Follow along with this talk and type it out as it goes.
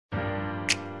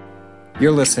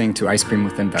You're listening to Ice Cream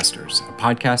with Investors, a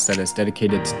podcast that is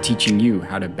dedicated to teaching you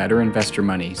how to better invest your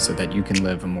money so that you can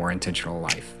live a more intentional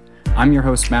life. I'm your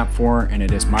host, Matt Four, and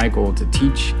it is my goal to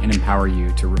teach and empower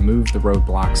you to remove the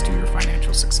roadblocks to your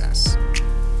financial success.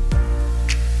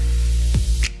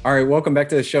 All right, welcome back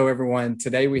to the show, everyone.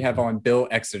 Today we have on Bill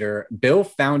Exeter. Bill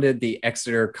founded the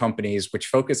Exeter Companies, which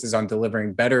focuses on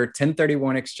delivering better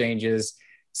 1031 exchanges,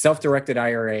 self-directed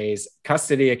IRAs,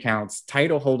 custody accounts,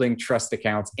 title holding trust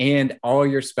accounts, and all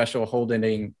your special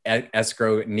holding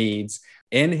escrow needs.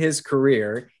 In his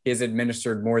career, he has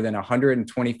administered more than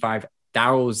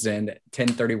 125,000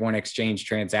 1031 exchange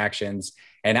transactions.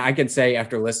 And I can say,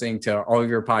 after listening to all of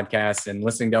your podcasts and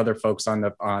listening to other folks on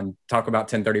talk about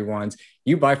 1031s,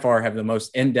 you by far have the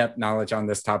most in-depth knowledge on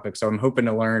this topic. So I'm hoping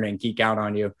to learn and geek out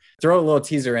on you. Throw a little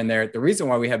teaser in there. The reason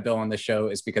why we have Bill on the show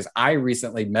is because I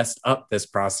recently messed up this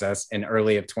process in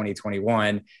early of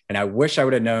 2021. And I wish I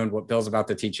would have known what Bill's about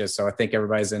to teach us. So I think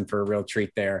everybody's in for a real treat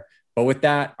there. But with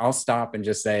that, I'll stop and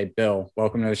just say, Bill,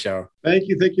 welcome to the show. Thank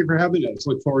you. Thank you for having us.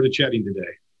 Look forward to chatting today.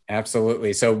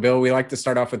 Absolutely. So, Bill, we like to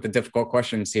start off with the difficult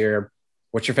questions here.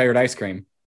 What's your favorite ice cream?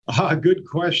 Good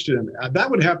question. That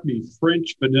would have to be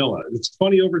French vanilla. It's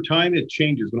funny, over time, it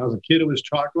changes. When I was a kid, it was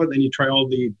chocolate. Then you try all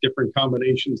the different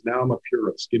combinations. Now I'm a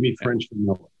purist. Give me French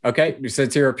vanilla. Okay.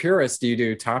 Since you're a purist, do you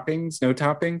do toppings, no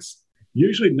toppings?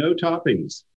 Usually no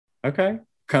toppings. Okay.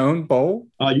 Cone, bowl?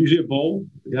 Usually a bowl.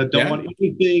 I don't want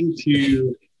anything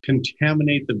to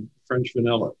contaminate the French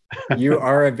vanilla. You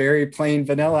are a very plain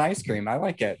vanilla ice cream. I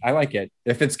like it.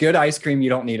 If it's good ice cream, you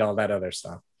don't need all that other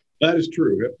stuff. That is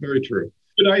true. Very true.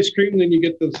 Good ice cream, then you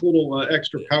get this little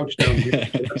extra pouch down here.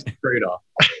 That's the trade-off.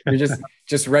 You're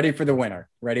just ready for the winter.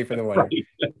 Right.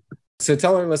 So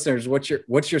tell our listeners, what's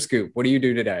your scoop? What do you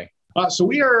do today? So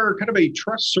we are kind of a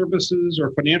trust services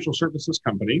or financial services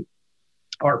company.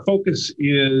 Our focus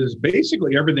is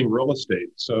basically everything real estate.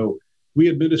 So we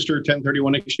administer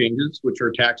 1031 exchanges, which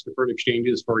are tax-deferred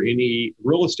exchanges for any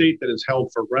real estate that is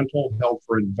held for rental, held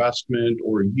for investment,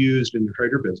 or used in the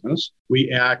trade or business.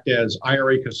 We act as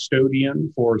IRA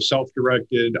custodian for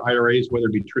self-directed IRAs, whether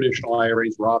it be traditional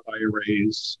IRAs, Roth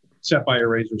IRAs, SEP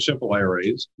IRAs, or simple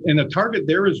IRAs. And the target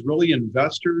there is really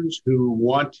investors who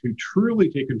want to truly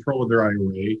take control of their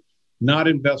IRA, not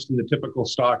invest in the typical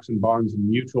stocks and bonds and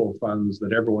mutual funds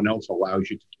that everyone else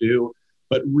allows you to do,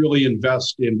 but really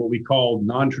invest in what we call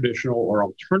non-traditional or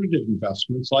alternative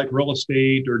investments like real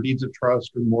estate or deeds of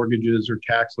trust or mortgages or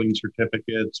tax lien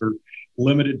certificates or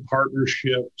limited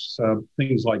partnerships,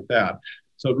 things like that.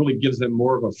 So it really gives them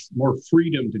more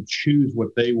freedom to choose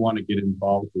what they want to get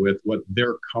involved with, what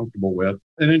they're comfortable with.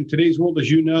 And in today's world,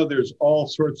 as you know, there's all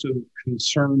sorts of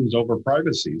concerns over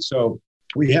privacy. So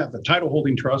we have the title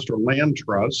holding trust or land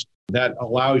trust that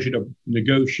allows you to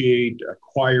negotiate,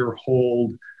 acquire,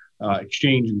 hold,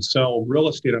 exchange and sell real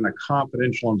estate on a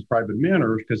confidential and private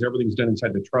manner because everything's done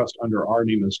inside the trust under our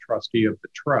name as trustee of the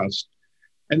trust.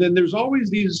 And then there's always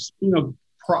these,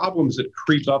 problems that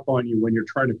creep up on you when you're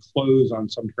trying to close on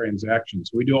some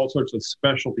transactions. We do all sorts of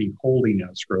specialty holding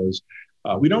escrows.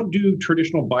 We don't do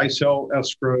traditional buy-sell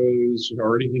escrows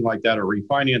or anything like that, or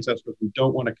refinance escrows. We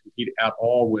don't want to compete at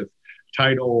all with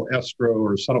title, escrow,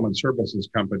 or settlement services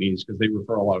companies because they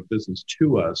refer a lot of business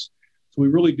to us. So we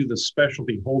really do the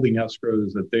specialty holding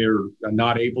escrows that they're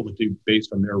not able to do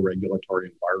based on their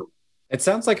regulatory environment. It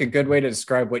sounds like a good way to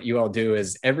describe what you all do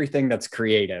is everything that's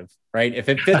creative, right? If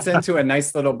it fits into a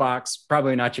nice little box,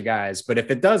 probably not your guys. But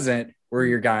if it doesn't, we're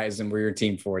your guys and we're your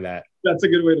team for that. That's a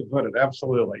good way to put it.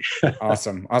 Absolutely.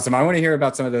 Awesome. I want to hear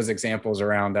about some of those examples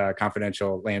around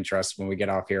confidential land trusts when we get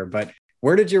off here. But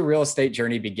where did your real estate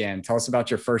journey begin? Tell us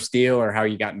about your first deal or how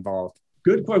you got involved.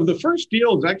 Good question. The first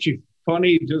deal is actually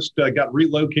funny. Just got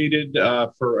relocated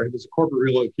it was a corporate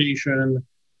relocation.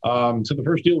 So the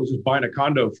first deal was just buying a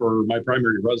condo for my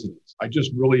primary residence. I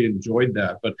just really enjoyed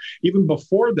that. But even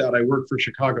before that, I worked for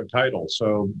Chicago Title.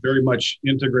 So very much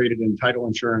integrated in title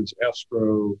insurance,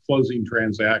 escrow, closing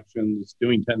transactions,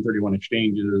 doing 1031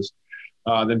 exchanges,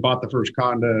 then bought the first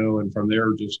condo. And from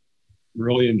there, just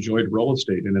really enjoyed real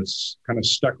estate. And it's kind of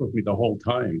stuck with me the whole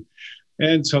time.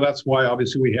 And so that's why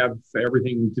obviously we have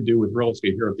everything to do with real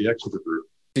estate here at the Exeter Group.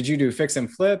 Did you do fix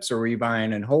and flips or were you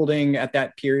buying and holding at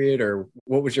that period? Or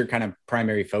what was your kind of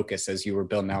primary focus as you were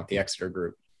building out the Exeter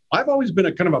Group? I've always been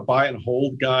a kind of a buy and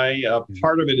hold guy.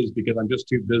 Part of it is because I'm just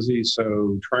too busy.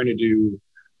 So trying to do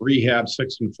rehabs,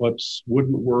 fix and flips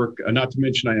wouldn't work. Not to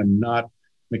mention I am not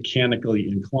mechanically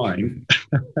inclined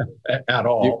at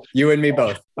all. You and me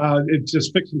both. It's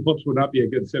just fix and flips would not be a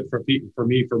good fit for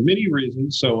me for many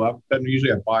reasons. So I'm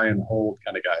usually a buy and hold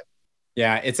kind of guy.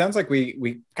 Yeah, it sounds like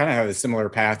we kind of have a similar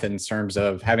path in terms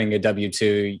of having a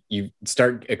W-2. You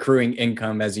start accruing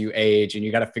income as you age, and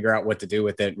you got to figure out what to do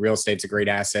with it. Real estate's a great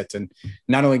asset and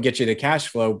not only get you the cash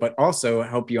flow, but also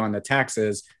help you on the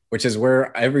taxes, which is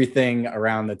where everything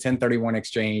around the 1031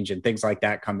 exchange and things like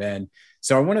that come in.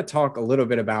 So I want to talk a little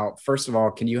bit about, first of all,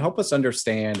 can you help us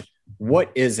understand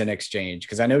what is an exchange?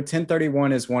 Because I know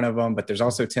 1031 is one of them, but there's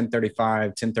also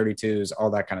 1035, 1032s,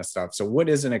 all that kind of stuff. So what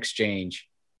is an exchange?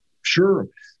 Sure.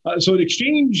 So an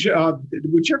exchange,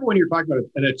 whichever one you're talking about,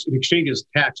 an exchange is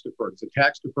tax deferred. It's a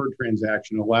tax deferred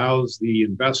transaction, allows the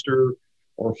investor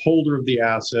or holder of the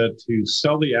asset to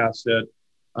sell the asset,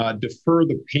 defer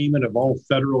the payment of all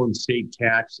federal and state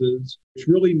taxes, which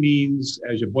really means,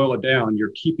 as you boil it down,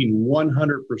 you're keeping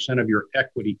 100% of your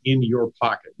equity in your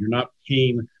pocket. You're not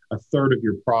paying a third of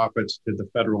your profits to the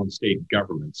federal and state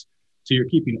governments. So you're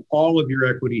keeping all of your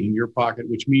equity in your pocket,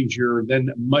 which means you're then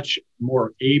much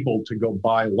more able to go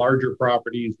buy larger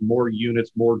properties, more units,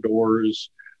 more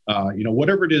doors,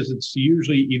 whatever it is. It's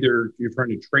usually either you're trying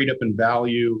to trade up in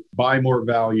value, buy more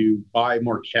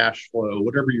cash flow,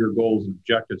 whatever your goals and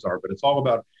objectives are. But it's all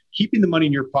about keeping the money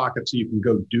in your pocket so you can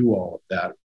go do all of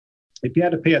that. If you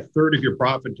had to pay a third of your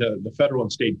profit to the federal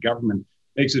and state government,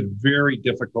 it makes it very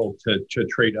difficult to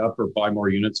trade up or buy more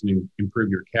units and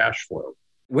improve your cash flow.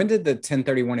 When did the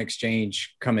 1031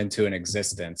 exchange come into an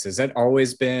existence? Has that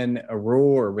always been a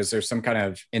rule, or was there some kind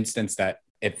of instance that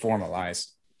it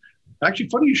formalized? Actually,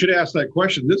 funny you should ask that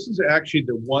question. This is actually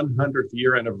the 100th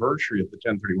year anniversary of the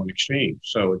 1031 exchange.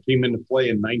 So it came into play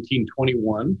in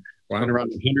 1921. Wow. It's been around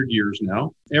 100 years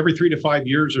now. Every 3 to 5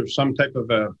 years, there's some type of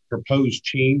a proposed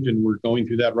change, and we're going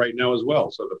through that right now as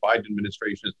well. So the Biden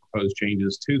administration has proposed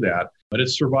changes to that. But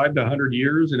it's survived 100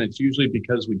 years, and it's usually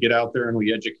because we get out there and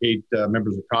we educate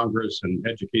members of Congress and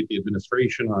educate the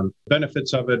administration on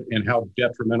benefits of it and how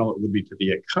detrimental it would be to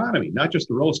the economy, not just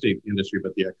the real estate industry,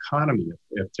 but the economy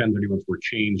if 1031s were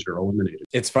changed or eliminated.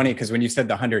 It's funny because when you said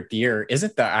the 100th year,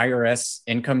 isn't the IRS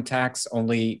income tax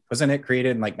wasn't it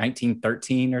created in like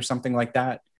 1913 or something like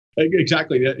that?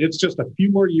 Exactly. It's just a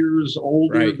few more years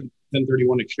older than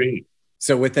 1031 exchange.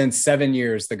 So within 7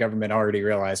 years, the government already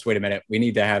realized, wait a minute, we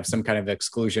need to have some kind of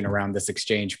exclusion around this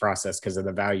exchange process because of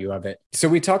the value of it. So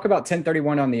we talk about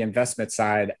 1031 on the investment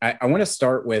side. I want to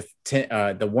start with the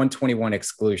 121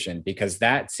 exclusion, because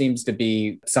that seems to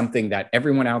be something that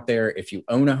everyone out there, if you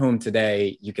own a home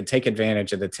today, you can take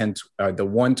advantage of the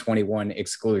 121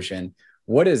 exclusion.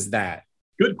 What is that?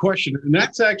 Good question. And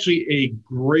that's actually a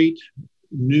great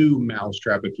new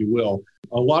mousetrap, if you will.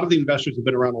 A lot of the investors have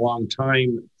been around a long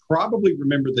time probably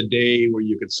remember the day where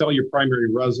you could sell your primary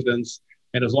residence,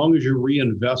 and as long as you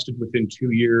reinvested within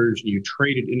 2 years and you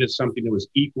traded into something that was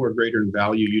equal or greater in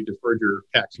value, you deferred your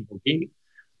taxable gain.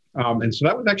 And so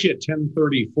that was actually a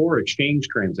 1034 exchange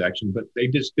transaction, but they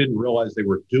just didn't realize they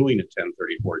were doing a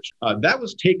 1034. That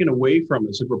was taken away from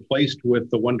us and replaced with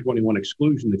the 121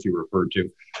 exclusion that you referred to.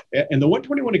 And the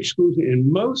 121 exclusion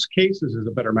in most cases is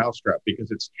a better mousetrap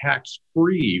because it's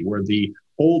tax-free, where the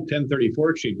old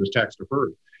 1034 exchange was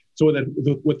tax-deferred. So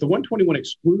with the 121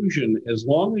 exclusion, as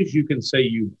long as you can say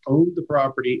you've owned the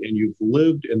property and you've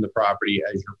lived in the property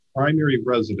as your primary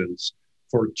residence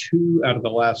for 2 out of the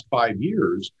last 5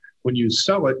 years, when you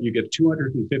sell it, you get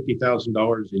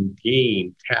 $250,000 in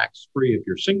gain tax-free if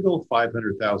you're single,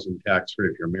 $500,000 tax-free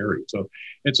if you're married. So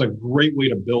it's a great way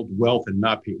to build wealth and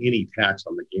not pay any tax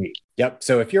on the gain. Yep.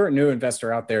 So if you're a new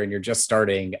investor out there and you're just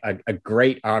starting, a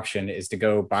great option is to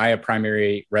go buy a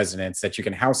primary residence that you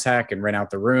can house hack and rent out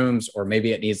the rooms, or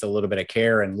maybe it needs a little bit of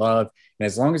care and love. And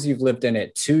as long as you've lived in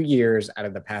it 2 years out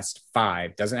of the past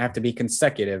 5, doesn't have to be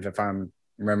consecutive if I'm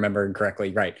remembering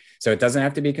correctly. Right. So it doesn't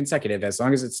have to be consecutive. As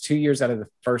long as it's 2 years out of the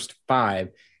first 5,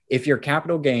 if your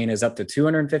capital gain is up to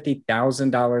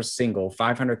 $250,000 single,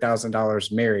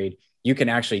 $500,000 married, you can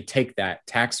actually take that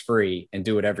tax-free and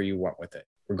do whatever you want with it.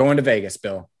 We're going to Vegas,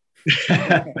 Bill.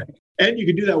 And you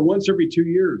can do that once every 2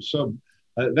 years. So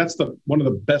that's one of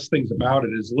the best things about it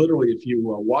is literally if you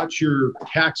watch your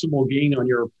taxable gain on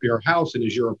your house, and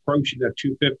as you're approaching that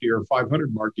 250 or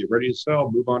 500 mark, get ready to sell,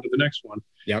 move on to the next one.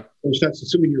 Yep. Of course, that's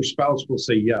assuming your spouse will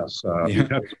say yes. You've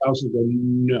had spouses go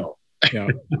no. Yeah.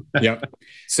 Yep.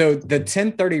 So the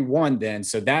 1031 then,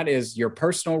 so that is your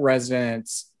personal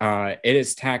residence. It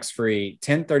is tax-free.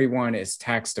 1031 is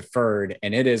tax deferred,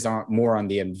 and it is more on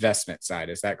the investment side.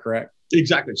 Is that correct?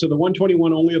 Exactly. So the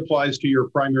 121 only applies to your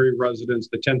primary residence.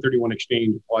 The 1031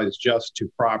 exchange applies just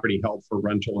to property held for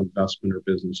rental, investment, or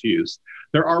business use.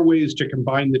 There are ways to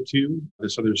combine the two.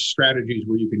 So there's strategies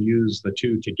where you can use the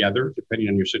two together, depending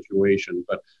on your situation.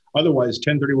 But otherwise,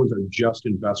 1031s are just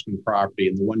investment property,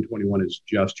 and the 121 is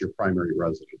just your primary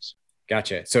residence.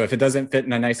 Gotcha. So if it doesn't fit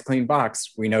in a nice clean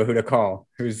box, we know who to call.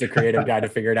 Who's the creative guy to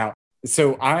figure it out?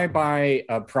 So I buy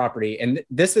a property, and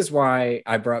this is why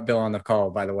I brought Bill on the call,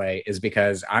 by the way, is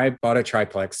because I bought a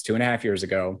triplex 2.5 years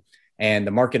ago, and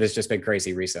the market has just been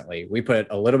crazy recently. We put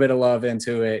a little bit of love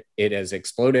into it. It has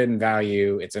exploded in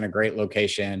value. It's in a great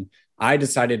location. I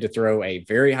decided to throw a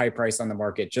very high price on the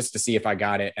market just to see if I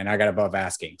got it, and I got above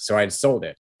asking. So I sold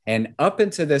it. And up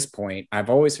until this point, I've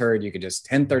always heard you could just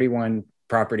 1031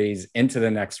 properties into the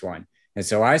next one. And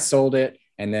so I sold it.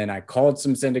 And then I called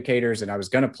some syndicators and I was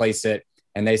going to place it.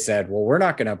 And they said, well, we're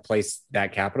not going to place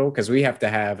that capital because we have to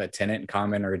have a tenant in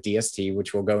common or a DST,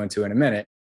 which we'll go into in a minute.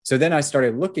 So then I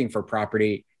started looking for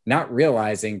property, not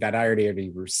realizing that I already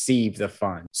received the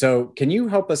fund. So can you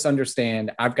help us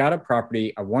understand? I've got a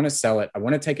property. I want to sell it. I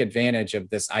want to take advantage of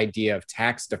this idea of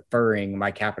tax deferring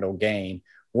my capital gain.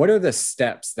 What are the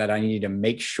steps that I need to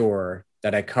make sure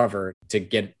that I cover to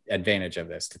get advantage of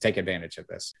this, to take advantage of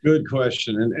this? Good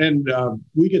question. And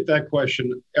we get that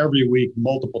question every week,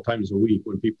 multiple times a week,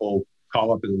 when people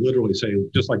call up and literally say,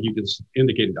 just like you just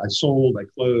indicated, I sold, I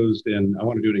closed, and I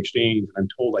want to do an exchange. I'm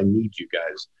told I need you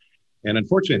guys. And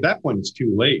unfortunately, at that point, it's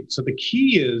too late. So the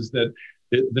key is that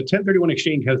the 1031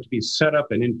 exchange has to be set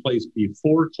up and in place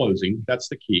before closing. That's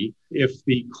the key. If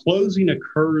the closing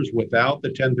occurs without the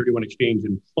 1031 exchange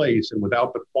in place and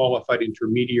without the qualified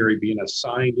intermediary being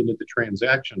assigned into the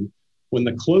transaction, when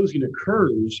the closing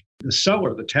occurs, the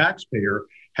seller, the taxpayer,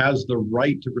 has the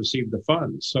right to receive the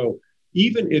funds. So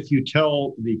even if you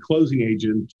tell the closing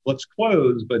agent, let's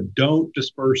close, but don't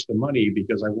disperse the money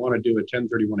because I want to do a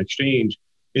 1031 exchange,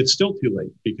 it's still too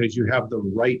late because you have the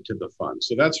right to the funds.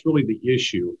 So that's really the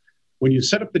issue. When you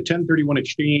set up the 1031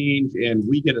 exchange and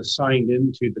we get assigned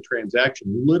into the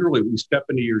transaction, literally we step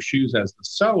into your shoes as the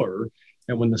seller.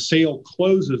 And when the sale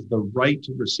closes, the right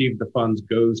to receive the funds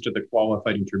goes to the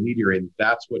qualified intermediary, and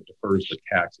that's what defers the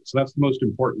taxes. So that's the most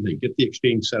important thing. Get the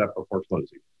exchange set up before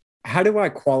closing. How do I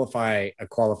qualify a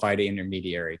qualified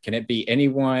intermediary? Can it be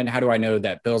anyone? How do I know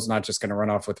that Bill's not just going to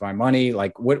run off with my money?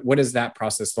 Like, what does that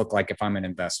process look like if I'm an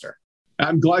investor?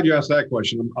 I'm glad you asked that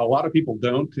question. A lot of people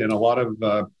don't, and a lot of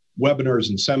webinars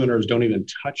and seminars don't even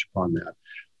touch upon that.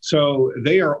 So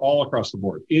they are all across the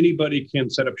board. Anybody can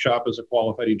set up shop as a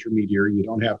qualified intermediary. You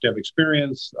don't have to have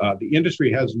experience. The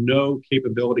industry has no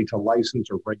capability to license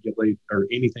or regulate or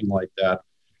anything like that.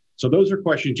 So those are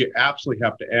questions you absolutely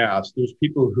have to ask. There's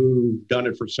people who've done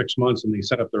it for 6 months and they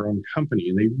set up their own company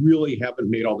and they really haven't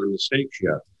made all their mistakes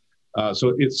yet.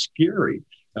 So it's scary.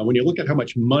 When you look at how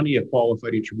much money a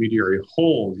qualified intermediary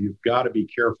holds, you've got to be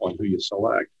careful on who you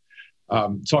select.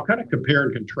 So I'll kind of compare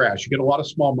and contrast. You get a lot of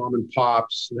small mom and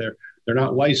pops. They're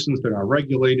not licensed. They're not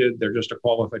regulated. They're just a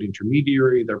qualified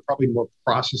intermediary. They're probably more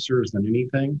processors than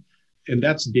anything. And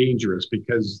that's dangerous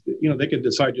because, they could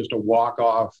decide just to walk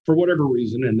off for whatever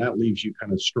reason, and that leaves you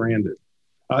kind of stranded.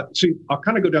 So I'll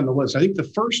kind of go down the list. I think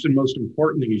the first and most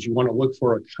important thing is you want to look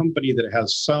for a company that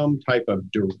has some type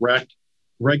of direct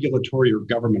regulatory or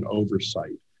government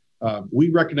oversight. We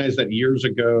recognized that years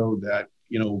ago that,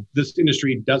 this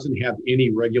industry doesn't have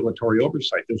any regulatory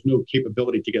oversight. There's no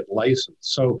capability to get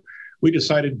licensed. So we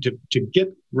decided to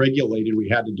get regulated, we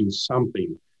had to do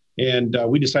something. And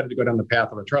we decided to go down the path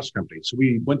of a trust company. So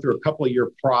we went through a couple of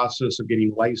year process of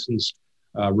getting licensed,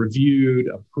 reviewed,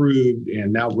 approved,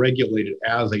 and now regulated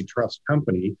as a trust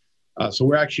company. So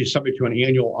we're actually subject to an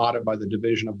annual audit by the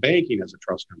Division of Banking as a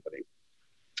trust company.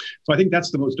 So I think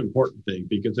that's the most important thing,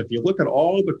 because if you look at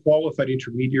all the qualified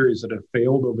intermediaries that have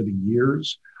failed over the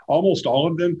years, almost all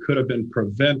of them could have been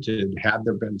prevented had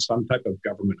there been some type of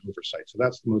government oversight. So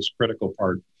that's the most critical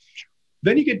part.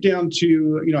 Then you get down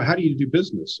to, how do you do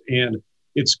business? And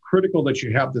it's critical that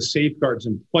you have the safeguards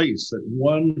in place that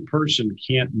one person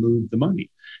can't move the money.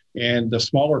 And the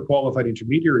smaller qualified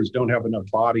intermediaries don't have enough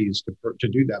bodies to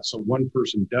do that. So one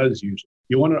person does usually.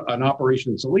 You want an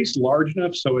operation that's at least large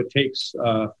enough so it takes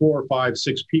 4, 5,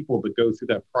 6 people to go through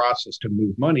that process to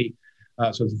move money.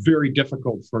 So it's very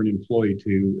difficult for an employee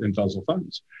to embezzle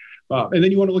funds. And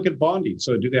then you want to look at bonding.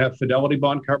 So do they have fidelity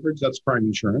bond coverage? That's crime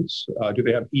insurance. Do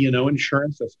they have E&O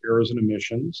insurance? That's errors and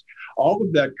omissions. All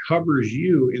of that covers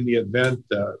you in the event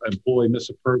an employee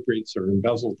misappropriates or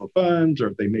embezzles the funds, or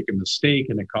if they make a mistake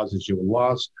and it causes you a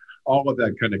loss. All of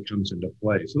that kind of comes into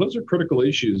play. So those are critical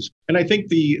issues. And I think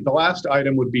the last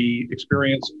item would be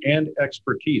experience and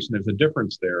expertise. And there's a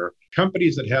difference there.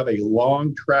 Companies that have a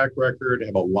long track record,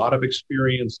 have a lot of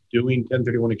experience doing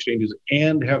 1031 exchanges,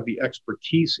 and have the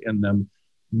expertise in them,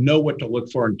 know what to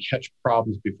look for and catch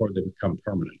problems before they become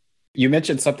permanent. You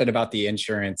mentioned something about the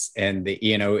insurance and the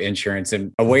E&O insurance.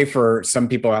 And a way for some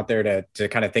people out there to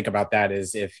kind of think about that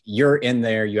is if you're in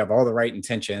there, you have all the right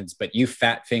intentions, but you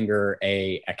fat finger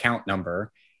a account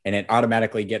number and it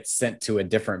automatically gets sent to a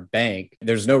different bank,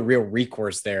 there's no real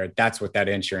recourse there. That's what that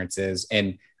insurance is.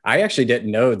 And I actually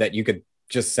didn't know that you could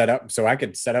just set up. So I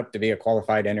could set up to be a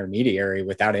qualified intermediary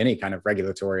without any kind of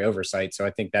regulatory oversight. So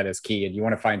I think that is key. And you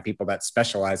want to find people that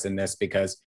specialize in this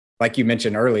because, like you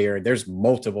mentioned earlier, there's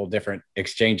multiple different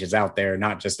exchanges out there,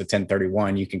 not just a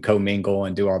 1031. You can commingle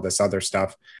and do all this other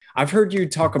stuff. I've heard you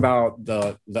talk about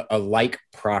a like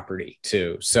property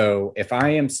too. So if I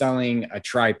am selling a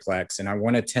triplex and I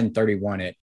want to 1031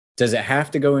 it, does it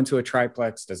have to go into a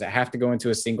triplex? Does it have to go into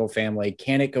a single family?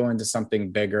 Can it go into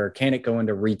something bigger? Can it go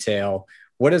into retail?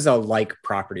 What is a like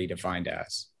property defined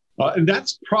as? And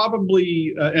that's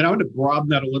probably, and I want to broaden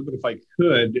that a little bit if I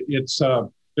could.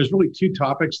 There's really two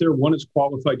topics there. One is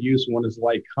qualified use, one is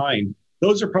like kind.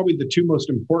 Those are probably the two most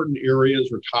important areas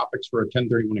or topics for a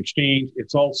 1031 exchange.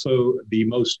 It's also the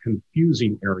most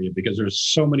confusing area because there's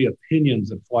so many opinions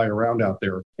that fly around out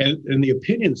there. And the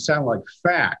opinions sound like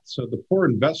facts. So the poor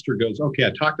investor goes, okay,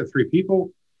 I talked to three people.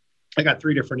 I got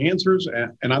three different answers,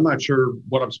 and I'm not sure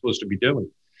what I'm supposed to be doing.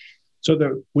 So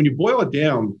when you boil it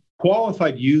down,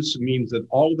 qualified use means that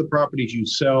all of the properties you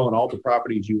sell and all the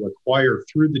properties you acquire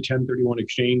through the 1031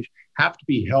 exchange have to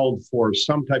be held for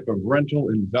some type of rental,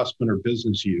 investment, or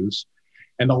business use.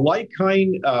 And the like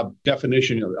kind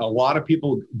definition, a lot of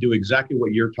people do exactly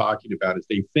what you're talking about, is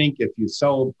they think if you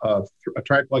sell a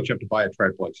triplex, you have to buy a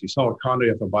triplex. You sell a condo,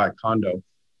 you have to buy a condo.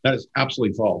 That is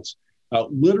absolutely false.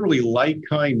 Literally, like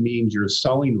kind means you're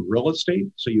selling real estate,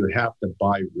 so you have to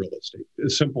buy real estate.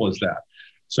 As simple as that.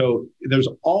 So there's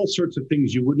all sorts of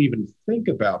things you wouldn't even think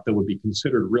about that would be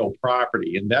considered real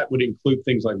property. And that would include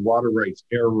things like water rights,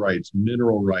 air rights,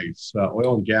 mineral rights,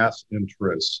 oil and gas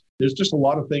interests. There's just a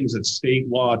lot of things that state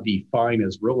law define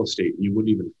as real estate, and you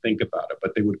wouldn't even think about it,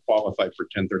 but they would qualify for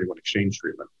 1031 exchange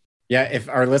treatment. Yeah, if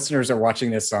our listeners are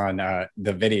watching this on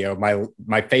the video,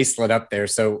 my face lit up there.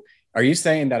 So are you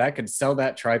saying that I could sell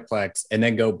that triplex and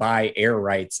then go buy air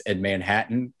rights in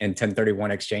Manhattan and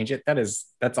 1031 exchange it?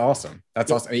 That's awesome. That's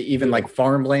awesome. Even like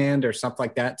farmland or something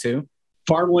like that too?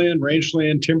 Farmland,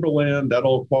 ranchland, timberland, that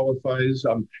all qualifies.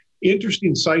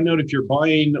 Interesting side note, if you're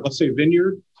buying, let's say, a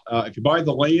vineyard, if you buy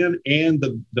the land and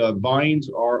the vines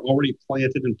are already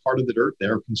planted and part of the dirt,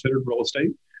 they're considered real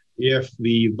estate. If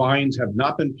the vines have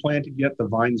not been planted yet, the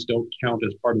vines don't count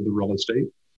as part of the real estate.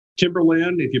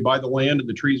 Timberland, if you buy the land and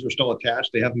the trees are still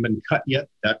attached, they haven't been cut yet,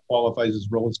 that qualifies as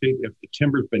real estate. If the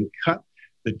timber's been cut,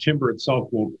 the timber itself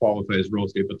won't qualify as real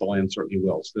estate, but the land certainly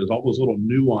will. So there's all those little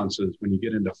nuances when you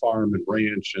get into farm and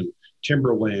ranch and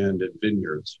timberland and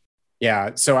vineyards.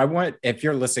 Yeah. So I want, if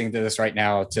you're listening to this right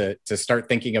now, to start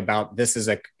thinking about this is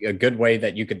a good way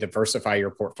that you could diversify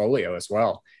your portfolio as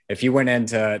well. If you went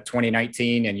into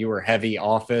 2019 and you were heavy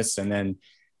office and then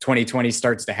 2020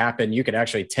 starts to happen, you could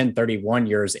actually 1031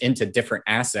 yours into different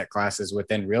asset classes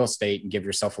within real estate and give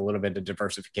yourself a little bit of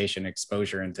diversification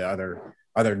exposure into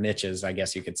other niches, I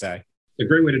guess you could say. A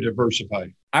great way to diversify.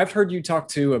 I've heard you talk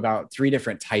too about three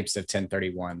different types of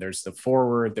 1031. There's the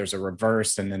forward, there's a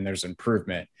reverse, and then there's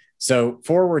improvement. So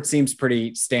forward seems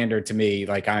pretty standard to me.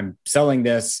 Like I'm selling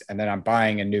this and then I'm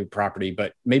buying a new property,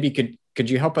 but maybe could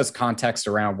you help us context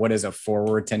around what is a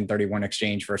forward 1031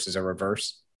 exchange versus a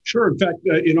reverse? Sure. In fact,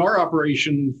 in our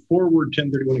operation, forward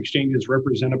 1031 exchanges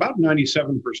represent about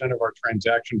 97% of our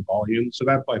transaction volume. So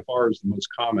that by far is the most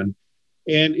common.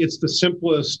 And it's the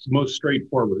simplest, most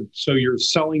straightforward. So you're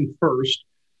selling first,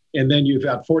 and then you've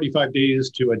got 45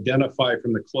 days to identify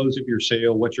from the close of your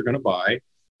sale what you're going to buy.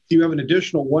 You have an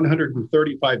additional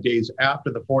 135 days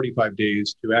after the 45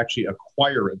 days to actually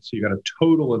acquire it. So you got a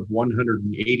total of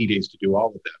 180 days to do all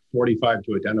of that, 45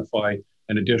 to identify,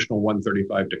 an additional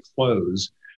 135 to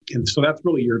close. And so that's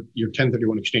really your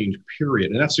 1031 exchange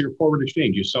period. And that's your forward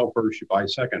exchange. You sell first, you buy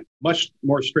second. Much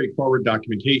more straightforward.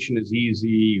 Documentation is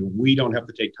easy. We don't have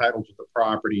to take title to the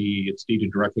property. It's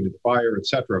deeded directly to the buyer, et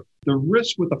cetera. The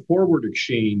risk with a forward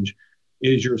exchange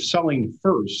is you're selling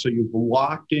first. So you've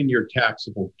locked in your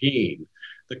taxable gain.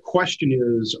 The question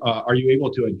is, are you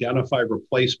able to identify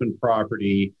replacement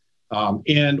property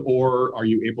and or are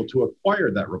you able to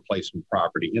acquire that replacement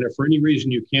property? And if for any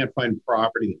reason you can't find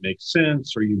property that makes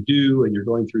sense, or you do, and you're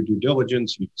going through due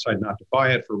diligence, you decide not to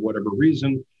buy it for whatever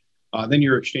reason, then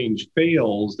your exchange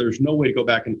fails. There's no way to go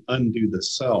back and undo the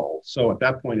sell. So at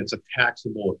that point, it's a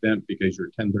taxable event because your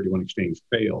 1031 exchange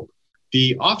failed.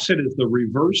 The offset is the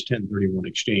reverse 1031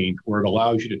 exchange, where it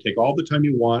allows you to take all the time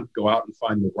you want, go out and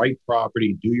find the right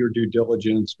property, do your due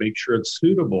diligence, make sure it's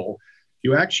suitable.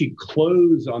 You actually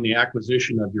close on the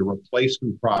acquisition of your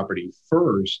replacement property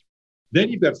first. Then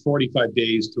you've got 45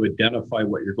 days to identify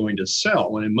what you're going to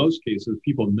sell. And in most cases,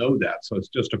 people know that. So it's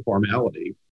just a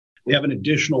formality. They have an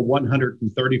additional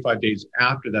 135 days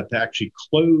after that to actually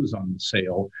close on the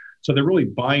sale. So they're really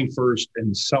buying first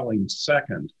and selling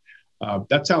second.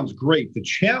 That sounds great. The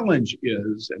challenge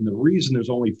is, and the reason there's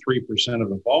only 3% of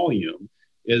the volume,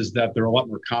 is that they're a lot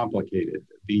more complicated.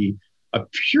 A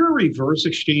pure reverse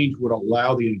exchange would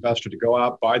allow the investor to go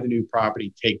out, buy the new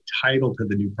property, take title to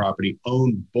the new property,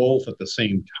 own both at the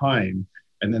same time,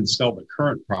 and then sell the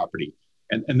current property.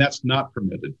 And that's not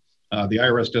permitted. The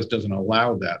IRS just doesn't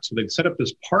allow that. So they've set up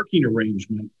this parking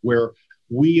arrangement where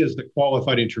we as the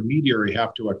qualified intermediary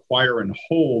have to acquire and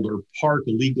hold or park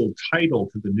legal title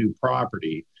to the new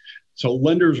property. So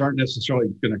lenders aren't necessarily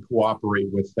going to cooperate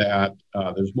with that.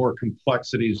 There's more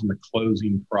complexities in the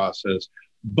closing process,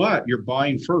 but you're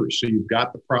buying first. So you've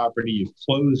got the property, you've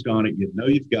closed on it, you know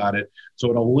you've got it.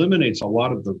 So it eliminates a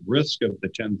lot of the risk of the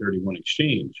 1031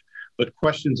 exchange. But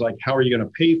questions like, how are you going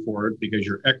to pay for it? Because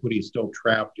your equity is still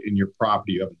trapped in your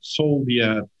property. You haven't sold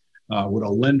yet. Would a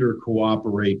lender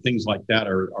cooperate? Things like that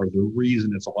are the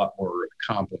reason it's a lot more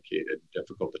complicated and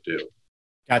difficult to do.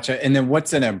 Gotcha. And then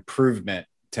what's an improvement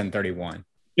 1031?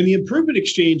 And the improvement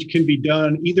exchange can be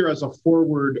done either as a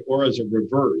forward or as a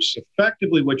reverse.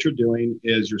 Effectively, what you're doing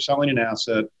is you're selling an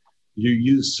asset. You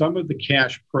use some of the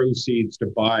cash proceeds to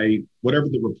buy whatever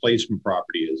the replacement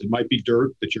property is. It might be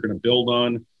dirt that you're going to build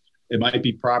on. It might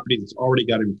be property that's already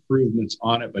got improvements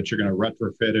on it, but you're going to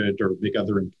retrofit it or make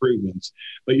other improvements.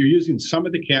 But you're using some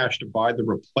of the cash to buy the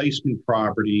replacement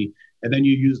property, and then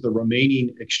you use the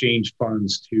remaining exchange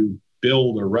funds to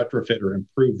build or retrofit or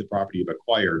improve the property you've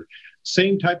acquired.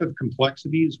 Same type of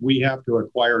complexities. We have to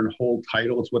acquire and hold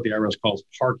title. It's what the IRS calls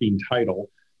parking title.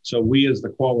 So we, as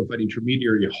the qualified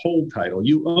intermediary, hold title.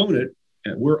 You own it,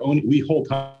 and we hold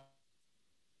title.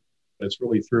 It's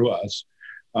really through us.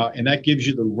 And that gives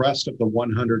you the rest of the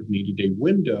 180-day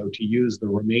window to use the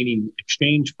remaining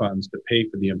exchange funds to pay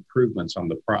for the improvements on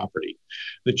the property.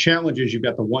 The challenge is you've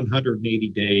got the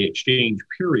 180-day exchange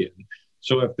period.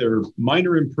 So if there are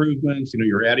minor improvements,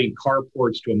 you're adding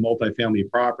carports to a multifamily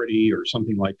property or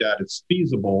something like that, it's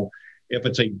feasible. If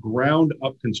it's a ground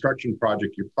up construction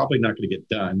project, you're probably not going to get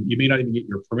done. You may not even get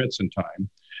your permits in time.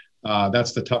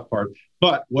 That's the tough part.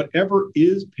 But whatever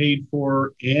is paid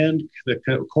for and the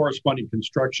corresponding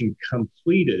construction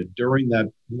completed during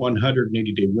that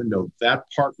 180-day window, that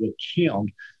part will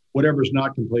count. Whatever's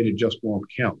not completed just won't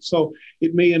count. So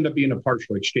it may end up being a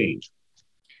partial exchange.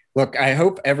 Look, I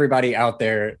hope everybody out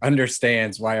there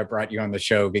understands why I brought you on the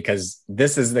show, because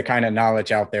this is the kind of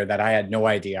knowledge out there that I had no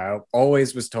idea. I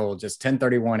always was told just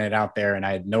 1031 it out there, and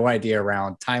I had no idea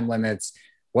around time limits,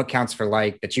 what counts for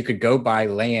like, that you could go buy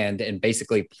land and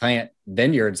basically plant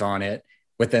vineyards on it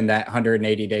within that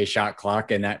 180-day shot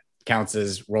clock, and that counts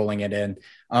as rolling it in.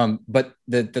 But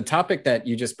the topic that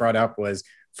you just brought up was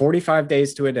 45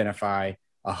 days to identify,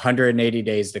 180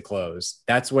 days to close.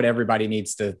 That's what everybody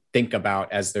needs to think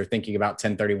about as they're thinking about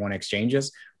 1031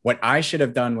 exchanges. What I should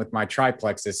have done with my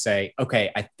triplex is say, okay,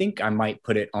 I think I might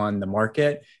put it on the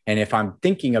market. And if I'm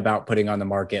thinking about putting on the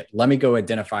market, let me go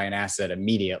identify an asset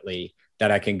immediately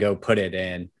that I can go put it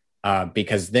in,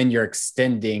 because then you're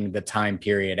extending the time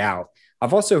period out.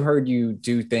 I've also heard you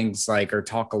do things like, or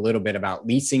talk a little bit about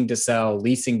leasing to sell,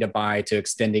 leasing to buy, to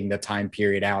extending the time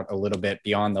period out a little bit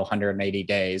beyond the 180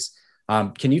 days.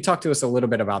 Can you talk to us a little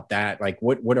bit about that? Like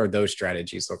what are those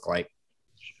strategies look like?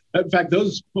 In fact,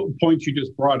 those points you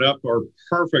just brought up are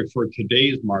perfect for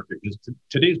today's market, because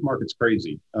today's market's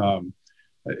crazy.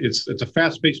 It's a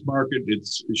fast-paced market.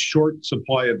 It's a short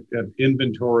supply of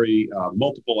inventory,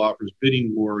 multiple offers,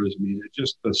 bidding wars. I mean, it's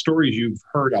just the stories you've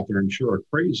heard out there, I'm sure, are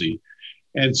crazy.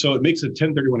 And so it makes a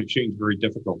 1031 exchange very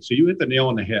difficult. So you hit the nail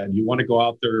on the head. You want to go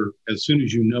out there as soon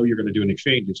as you know you're going to do an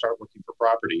exchange and start looking for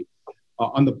property.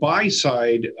 On the buy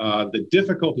side, the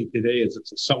difficulty today is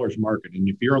it's a seller's market. And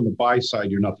if you're on the buy side,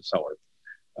 you're not the seller.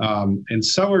 And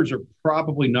sellers are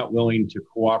probably not willing to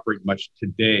cooperate much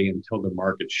today until the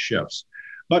market shifts.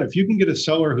 But if you can get a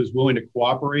seller who's willing to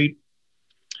cooperate,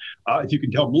 if you can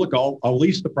tell them, look, I'll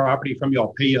lease the property from you.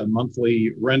 I'll pay you a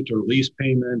monthly rent or lease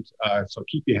payment. So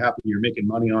keep you happy. You're making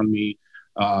money on me.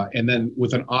 And then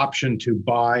with an option to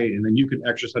buy, and then you can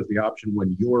exercise the option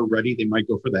when you're ready. They might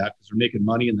go for that because they're making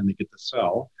money and then they get to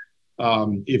sell.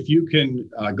 If you can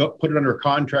go put it under a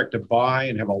contract to buy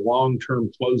and have a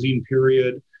long-term closing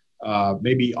period,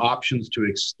 maybe options to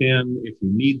extend if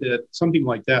you need that, something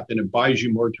like that, then it buys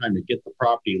you more time to get the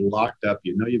property locked up.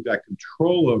 You know you've got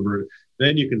control over it.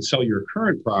 Then you can sell your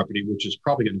current property, which is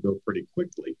probably going to go pretty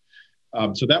quickly.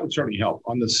 So that would certainly help.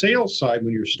 On the sales side,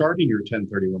 when you're starting your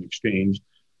 1031 exchange,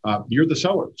 you're the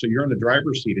seller. So you're in the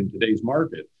driver's seat in today's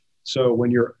market. So when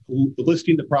you're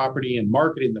listing the property and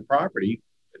marketing the property,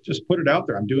 just put it out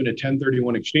there. I'm doing a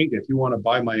 1031 exchange. If you want to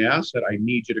buy my asset, I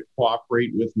need you to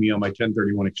cooperate with me on my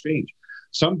 1031 exchange.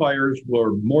 Some buyers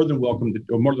were more than welcome to,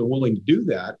 or more than willing to do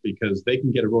that because they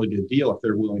can get a really good deal if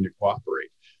they're willing to cooperate.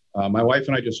 My wife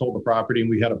and I just sold the property, and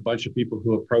we had a bunch of people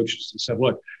who approached us and said,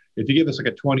 look, if you give us like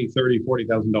a $20,000, $30,000,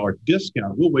 $40,000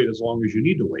 discount, we'll wait as long as you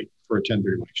need to wait for a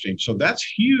 1031 exchange. So that's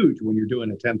huge when you're doing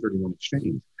a 1031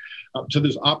 exchange. So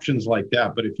there's options like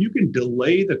that. But if you can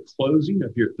delay the closing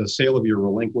of the sale of your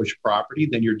relinquished property,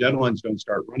 then your deadlines don't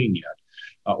start running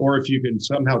yet. Or if you can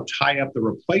somehow tie up the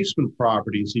replacement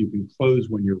property so you can close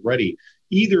when you're ready,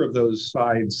 either of those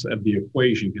sides of the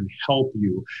equation can help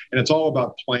you. And it's all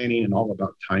about planning and all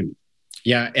about timing.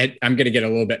 Yeah, I'm going to get a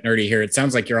little bit nerdy here. It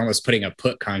sounds like you're almost putting a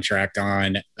put contract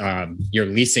on. You're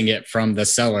leasing it from the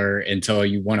seller until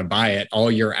you want to buy it. All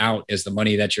you're out is the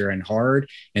money that you're in hard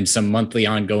and some monthly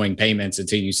ongoing payments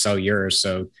until you sell yours.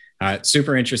 So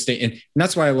super interesting. And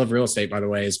that's why I love real estate, by the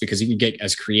way, is because you can get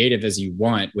as creative as you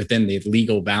want within the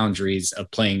legal boundaries of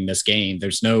playing this game.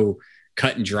 There's no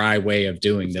cut and dry way of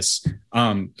doing this.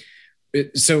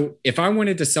 So if I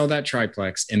wanted to sell that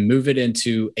triplex and move it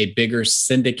into a bigger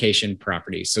syndication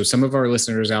property, so some of our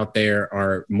listeners out there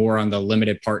are more on the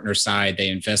limited partner side, they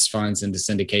invest funds into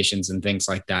syndications and things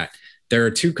like that. There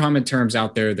are two common terms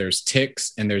out there. There's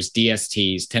TICs and there's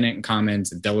DSTs, tenant in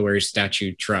commons and Delaware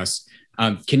statute trust.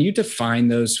 Can you define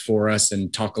those for us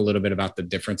and talk a little bit about the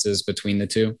differences between the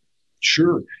two?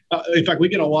 Sure. In fact, we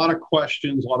get a lot of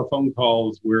questions, a lot of phone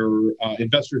calls where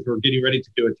investors are getting ready to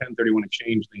do a 1031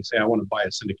 exchange. And they say, I want to buy a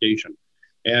syndication.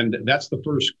 And that's the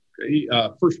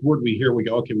first word we hear. We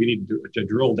go, okay, we need to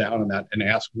drill down on that and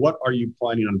ask, what are you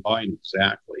planning on buying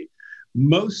exactly?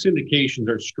 Most syndications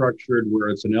are structured where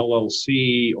it's an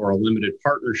LLC or a limited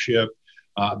partnership.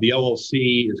 The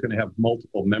LLC is going to have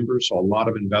multiple members. So a lot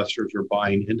of investors are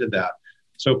buying into that.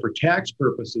 So for tax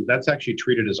purposes, that's actually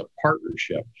treated as a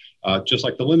partnership, just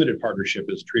like the limited partnership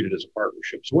is treated as a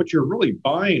partnership. So what you're really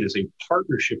buying is a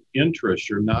partnership interest.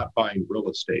 You're not buying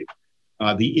real estate.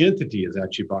 The entity is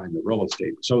actually buying the real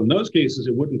estate. So in those cases,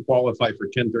 it wouldn't qualify for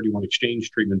 1031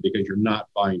 exchange treatment because you're not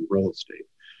buying real estate.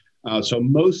 So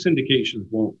most syndications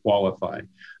won't qualify.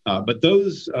 But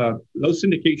those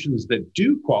syndications that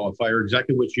do qualify are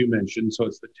exactly what you mentioned. So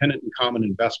it's the tenant in common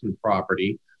investment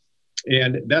property.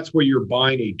 And that's where you're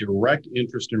buying a direct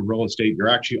interest in real estate. You're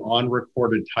actually on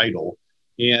recorded title.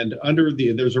 And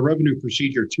there's a revenue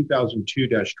procedure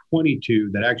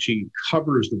 2002-22 that actually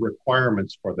covers the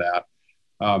requirements for that.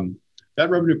 That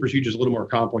revenue procedure is a little more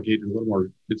complicated,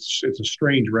 it's a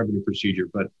strange revenue procedure,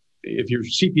 but if your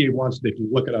CPA wants, they can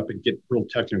look it up and get real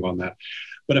technical on that.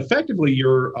 But effectively,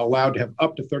 you're allowed to have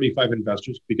up to 35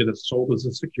 investors because it's sold as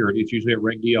a security. It's usually a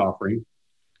Reg D offering.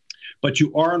 But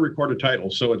you are on recorded title.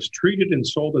 So it's treated and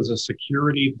sold as a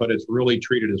security, but it's really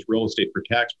treated as real estate for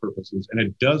tax purposes. And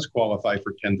it does qualify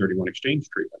for 1031 exchange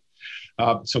treatment.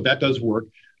 So that does work.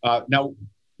 Now,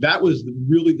 that was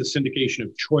really the syndication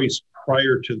of choice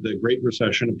prior to the Great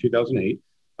Recession of 2008.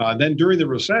 Then during the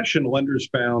recession, lenders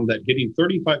found that getting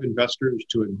 35 investors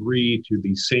to agree to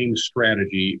the same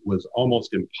strategy was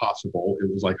almost impossible.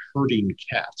 It was like herding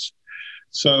cats.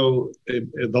 So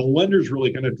the lenders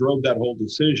really kind of drove that whole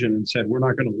decision and said, we're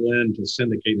not going to lend to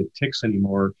syndicated TICs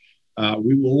anymore.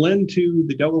 We will lend to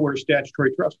the Delaware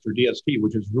Statutory Trust, or DST,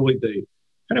 which is really the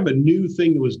kind of a new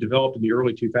thing that was developed in the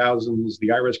early 2000s. The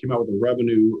IRS came out with a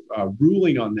revenue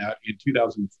ruling on that in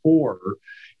 2004.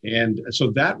 And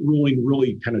so that ruling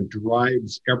really kind of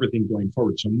drives everything going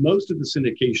forward. So most of the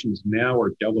syndications now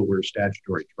are Delaware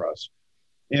Statutory Trusts.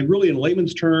 And really, in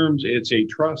layman's terms, it's a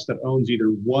trust that owns either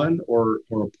one or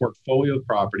a portfolio of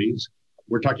properties.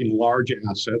 We're talking large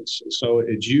assets. So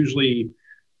it's usually,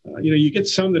 you get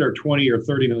some that are $20 or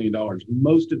 $30 million.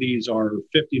 Most of these are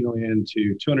 $50 million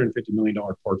to $250 million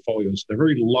portfolios. They're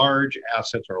very large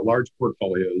assets or large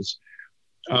portfolios.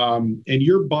 And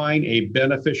you're buying a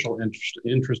beneficial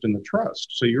interest in the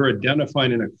trust. So you're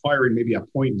identifying and acquiring maybe a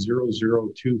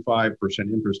 0.0025%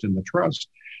 interest in the trust.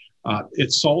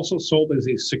 It's also sold as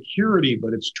a security,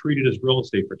 but it's treated as real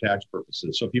estate for tax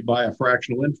purposes. So if you buy a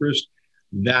fractional interest,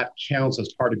 that counts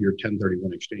as part of your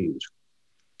 1031 exchange.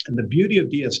 And the beauty of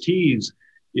DSTs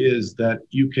is that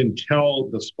you can tell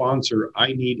the sponsor,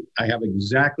 I have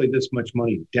exactly this much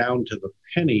money down to the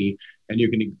penny, and you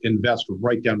can invest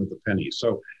right down to the penny.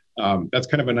 So that's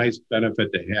kind of a nice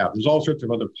benefit to have. There's all sorts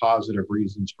of other positive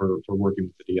reasons for working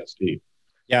with the DST.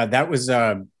 Yeah, that was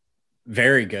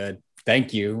very good.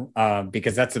 Thank you,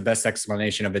 because that's the best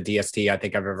explanation of a DST I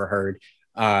think I've ever heard.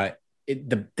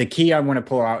 The key I want to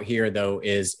pull out here, though,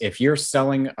 is if you're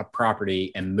selling a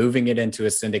property and moving it into a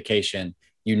syndication,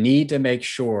 you need to make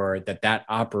sure that that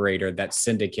operator, that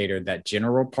syndicator, that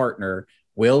general partner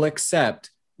will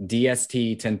accept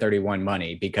DST 1031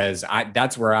 money, because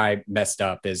that's where I messed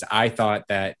up. Is I thought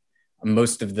that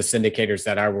most of the syndicators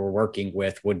that I were working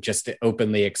with would just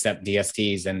openly accept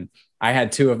DSTs. And I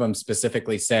had two of them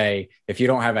specifically say, if you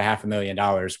don't have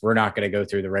 $500,000, we're not going to go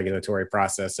through the regulatory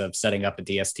process of setting up a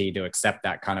DST to accept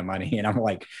that kind of money. And I'm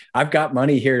like, I've got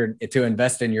money here to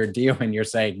invest in your deal, and you're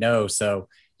saying no. So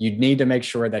you need to make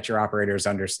sure that your operators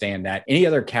understand that. Any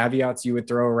other caveats you would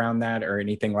throw around that, or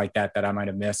anything like that that I might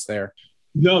have missed there?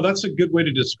 No, that's a good way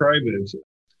to describe it.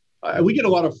 We get a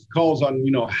lot of calls on,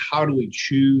 how do we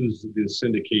choose the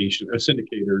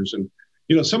syndicators? And,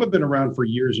 some have been around for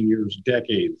years and years,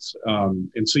 decades.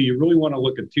 And so you really want to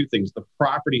look at two things: the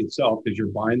property itself, because you're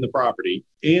buying the property,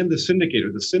 and the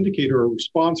syndicator. The syndicator or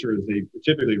sponsor, as they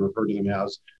typically refer to them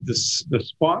as, the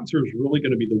sponsor is really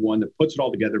going to be the one that puts it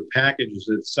all together, packages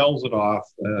it, sells it off,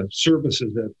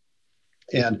 services it.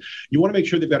 And you want to make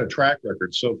sure they've got a track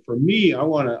record. So for me, I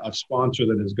want a sponsor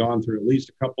that has gone through at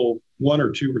least one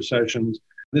or two recessions,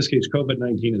 in this case,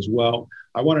 COVID-19 as well.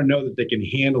 I want to know that they can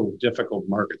handle difficult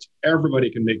markets. Everybody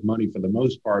can make money for the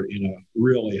most part in a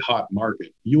really hot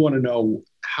market. You want to know,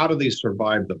 how do they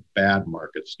survive the bad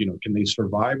markets? Can they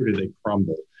survive, or do they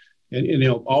crumble? And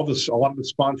a lot of the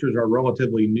sponsors are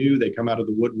relatively new. They come out of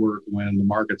the woodwork when the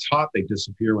market's hot. They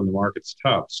disappear when the market's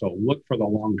tough. So look for the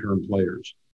long-term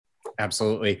players.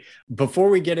 Absolutely. Before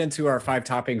we get into our 5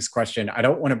 toppings question, I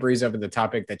don't want to breeze over the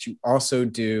topic that you also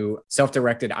do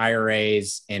self-directed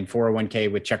IRAs and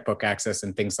 401k with checkbook access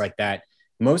and things like that.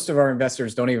 Most of our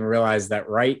investors don't even realize that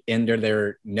right under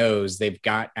their nose, they've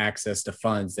got access to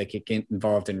funds that can get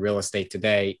involved in real estate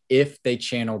today if they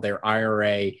channel their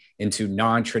IRA into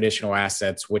non-traditional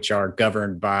assets, which are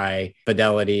governed by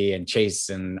Fidelity and Chase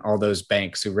and all those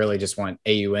banks who really just want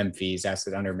AUM fees,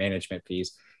 asset under management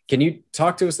fees. Can you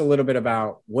talk to us a little bit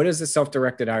about what is a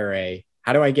self-directed IRA?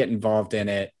 How do I get involved in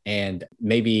it? And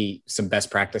maybe some best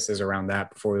practices around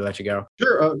that before we let you go.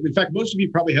 Sure. In fact, most of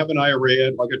you probably have an IRA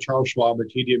at like a Charles Schwab, a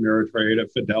TD Ameritrade, a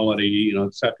Fidelity,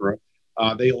 et cetera.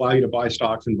 They allow you to buy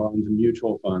stocks and bonds and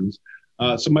mutual funds.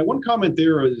 So my one comment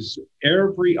there is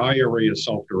every IRA is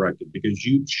self-directed because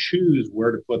you choose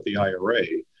where to put the IRA.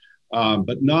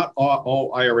 But not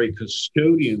all IRA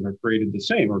custodians are created the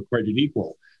same or created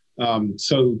equal.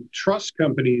 So trust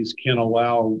companies can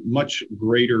allow much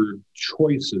greater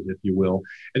choices, if you will.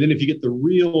 And then if you get the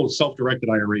real self-directed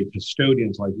IRA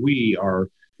custodians like we are,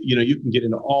 you can get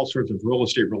into all sorts of real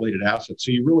estate related assets.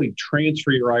 So you really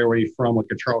transfer your IRA from like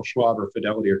a Charles Schwab or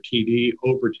Fidelity or TD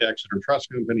over to Exeter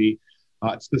Trust Company.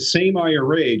 It's the same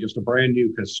IRA, just a brand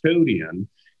new custodian.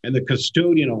 And the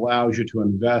custodian allows you to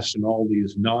invest in all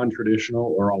these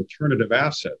non-traditional or alternative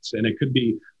assets. And it could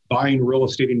be buying real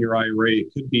estate in your IRA.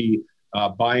 It could be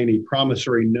buying a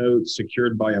promissory note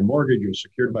secured by a mortgage or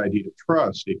secured by a deed of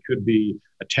trust. It could be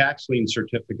a tax lien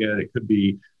certificate. It could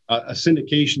be a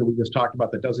syndication that we just talked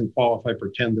about that doesn't qualify for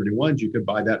 1031s. You could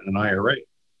buy that in an IRA.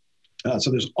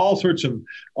 So there's all sorts of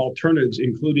alternatives,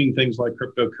 including things like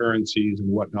cryptocurrencies and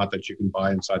whatnot that you can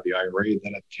buy inside the IRA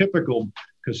that a typical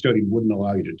custodian wouldn't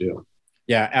allow you to do.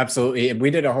 Yeah, absolutely. And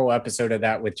we did a whole episode of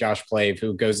that with Josh Plave,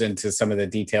 who goes into some of the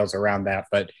details around that.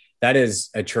 But that is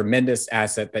a tremendous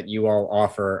asset that you all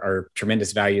offer, or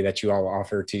tremendous value that you all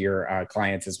offer to your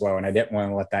clients as well. And I didn't want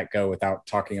to let that go without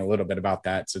talking a little bit about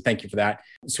that. So thank you for that.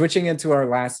 Switching into our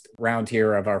last round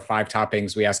here of our 5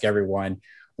 toppings, we ask everyone,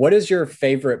 what is your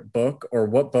favorite book, or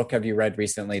what book have you read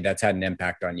recently that's had an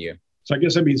impact on you? So I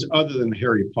guess that means other than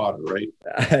Harry Potter, right?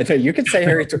 You can say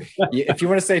Harry. If you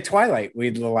want to say Twilight,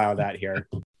 we'd allow that here.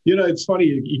 It's funny.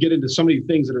 You get into so many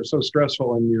things that are so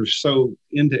stressful and you're so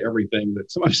into everything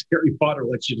that sometimes Harry Potter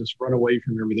lets you just run away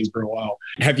from everything for a while.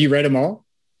 Have you read them all?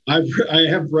 I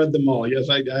have read them all. Yes,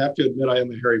 I have to admit I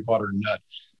am a Harry Potter nut.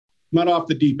 Not off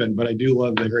the deep end, but I do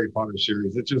love the Harry Potter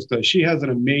series. It's just, she has an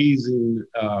amazing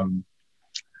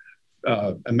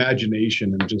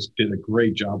imagination and just did a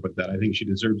great job with that. I think she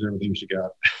deserves everything she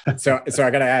got. So I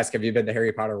got to ask, have you been to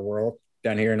Harry Potter World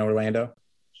down here in Orlando?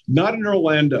 Not in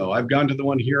Orlando. I've gone to the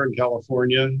one here in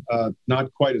California.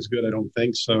 Not quite as good, I don't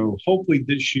think. So hopefully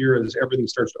this year, as everything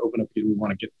starts to open up again, we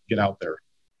want to get out there.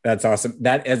 That's awesome.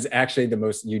 That is actually the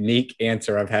most unique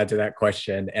answer I've had to that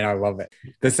question, and I love it.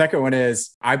 The second one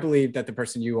is, I believe that the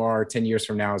person you are 10 years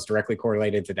from now is directly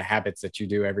correlated to the habits that you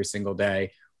do every single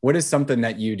day. What is something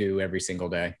that you do every single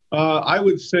day? I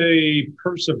would say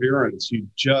perseverance. You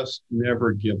just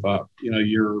never give up.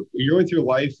 You're going through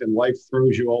life, and life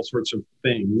throws you all sorts of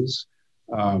things.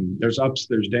 There's ups,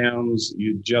 there's downs.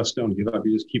 You just don't give up.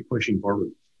 You just keep pushing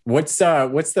forward. What's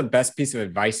the best piece of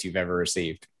advice you've ever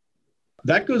received?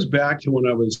 That goes back to when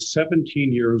I was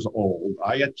 17 years old.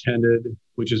 I attended,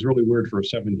 which is really weird for a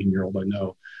 17-year-old, I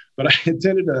know, but I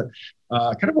attended a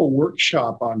kind of a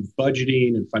workshop on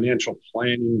budgeting and financial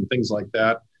planning and things like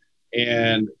that.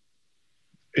 And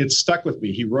it stuck with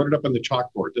me. He wrote it up on the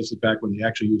chalkboard. This is back when they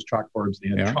actually used chalkboards. They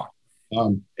had chalk.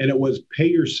 And it was pay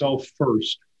yourself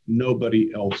first.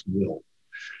 Nobody else will.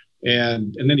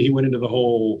 And then he went into the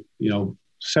whole,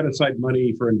 set aside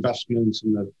money for investments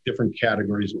in the different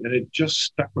categories. And it just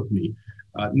stuck with me.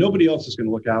 Nobody else is going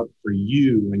to look out for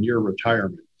you and your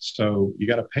retirement. So you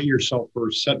got to pay yourself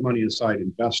first, set money aside,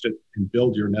 invest it, and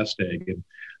build your nest egg. And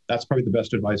that's probably the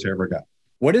best advice I ever got.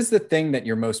 What is the thing that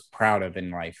you're most proud of in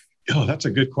life? Oh, that's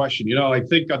a good question. I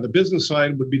think on the business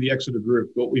side would be the Exeter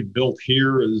Group. What we've built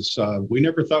here is we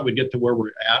never thought we'd get to where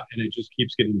we're at, and it just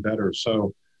keeps getting better.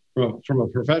 So from a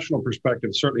professional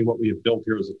perspective, certainly what we have built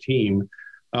here as a team.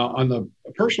 On the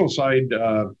personal side,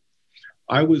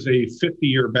 I was a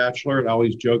 50-year bachelor, and I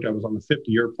always joked I was on the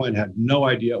 50-year plan, had no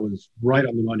idea it was right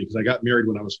on the money because I got married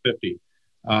when I was 50.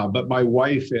 But my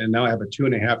wife, and now I have a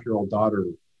 2.5-year-old daughter,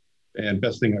 and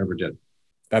best thing I ever did.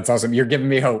 That's awesome. You're giving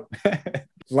me hope.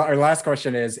 Our last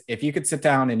question is, if you could sit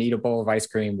down and eat a bowl of ice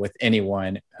cream with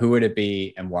anyone, who would it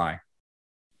be and why?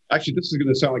 Actually, this is going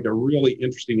to sound like a really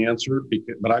interesting answer,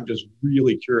 but I'm just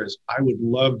really curious. I would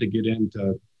love to get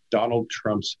into Donald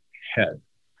Trump's head.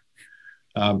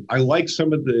 I like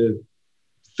some of the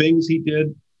things he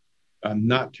did. I'm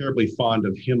not terribly fond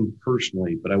of him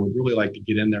personally, but I would really like to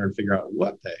get in there and figure out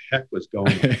what the heck was going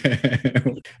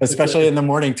on. Especially in the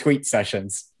morning tweet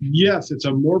sessions. Yes, it's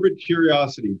a morbid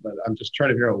curiosity, but I'm just trying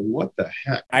to figure out what the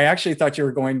heck. I actually thought you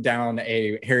were going down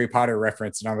a Harry Potter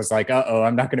reference, and I was like,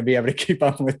 I'm not going to be able to keep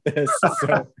up with this.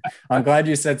 So I'm glad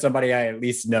you said somebody I at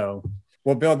least know.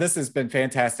 Well, Bill, this has been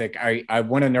fantastic. I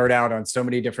want to nerd out on so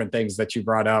many different things that you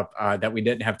brought up that we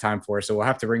didn't have time for. So we'll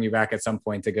have to bring you back at some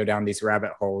point to go down these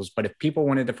rabbit holes. But if people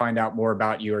wanted to find out more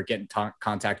about you or get in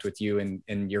contact with you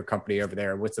and your company over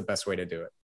there, what's the best way to do it?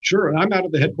 Sure. And I'm out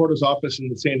of the headquarters office in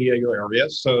the San Diego area.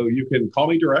 So you can call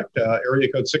me direct, area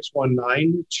code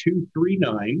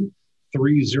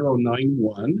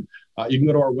 619-239-3091. You can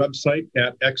go to our website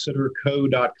at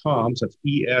exeterco.com. So that's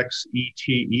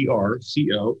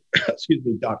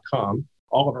EXETERCO.com.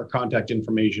 All of our contact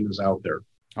information is out there.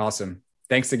 Awesome.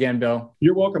 Thanks again, Bill.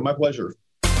 You're welcome. My pleasure.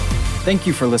 Thank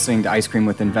you for listening to Ice Cream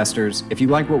with Investors. If you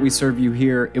like what we serve you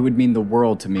here, it would mean the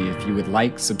world to me if you would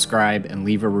like, subscribe, and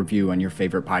leave a review on your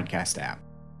favorite podcast app.